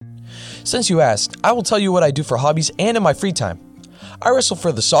Since you asked, I will tell you what I do for hobbies and in my free time. I wrestle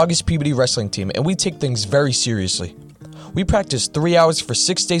for the Saugus Peabody wrestling team, and we take things very seriously. We practice 3 hours for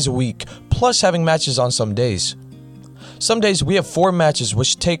 6 days a week, plus having matches on some days. Some days we have 4 matches,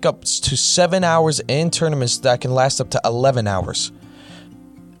 which take up to 7 hours, and tournaments that can last up to 11 hours.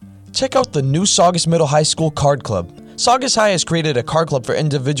 Check out the new Saugus Middle High School Card Club. Saugus High has created a card club for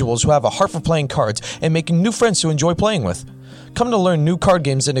individuals who have a heart for playing cards and making new friends to enjoy playing with. Come to learn new card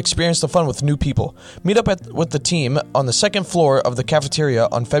games and experience the fun with new people. Meet up with the team on the second floor of the cafeteria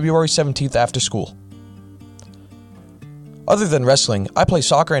on February 17th after school. Other than wrestling, I play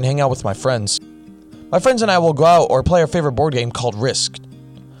soccer and hang out with my friends. My friends and I will go out or play our favorite board game called Risk.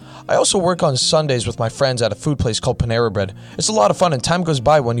 I also work on Sundays with my friends at a food place called Panera Bread. It's a lot of fun and time goes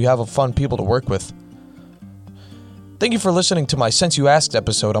by when you have fun people to work with. Thank you for listening to my Since You Asked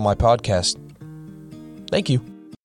episode on my podcast. Thank you.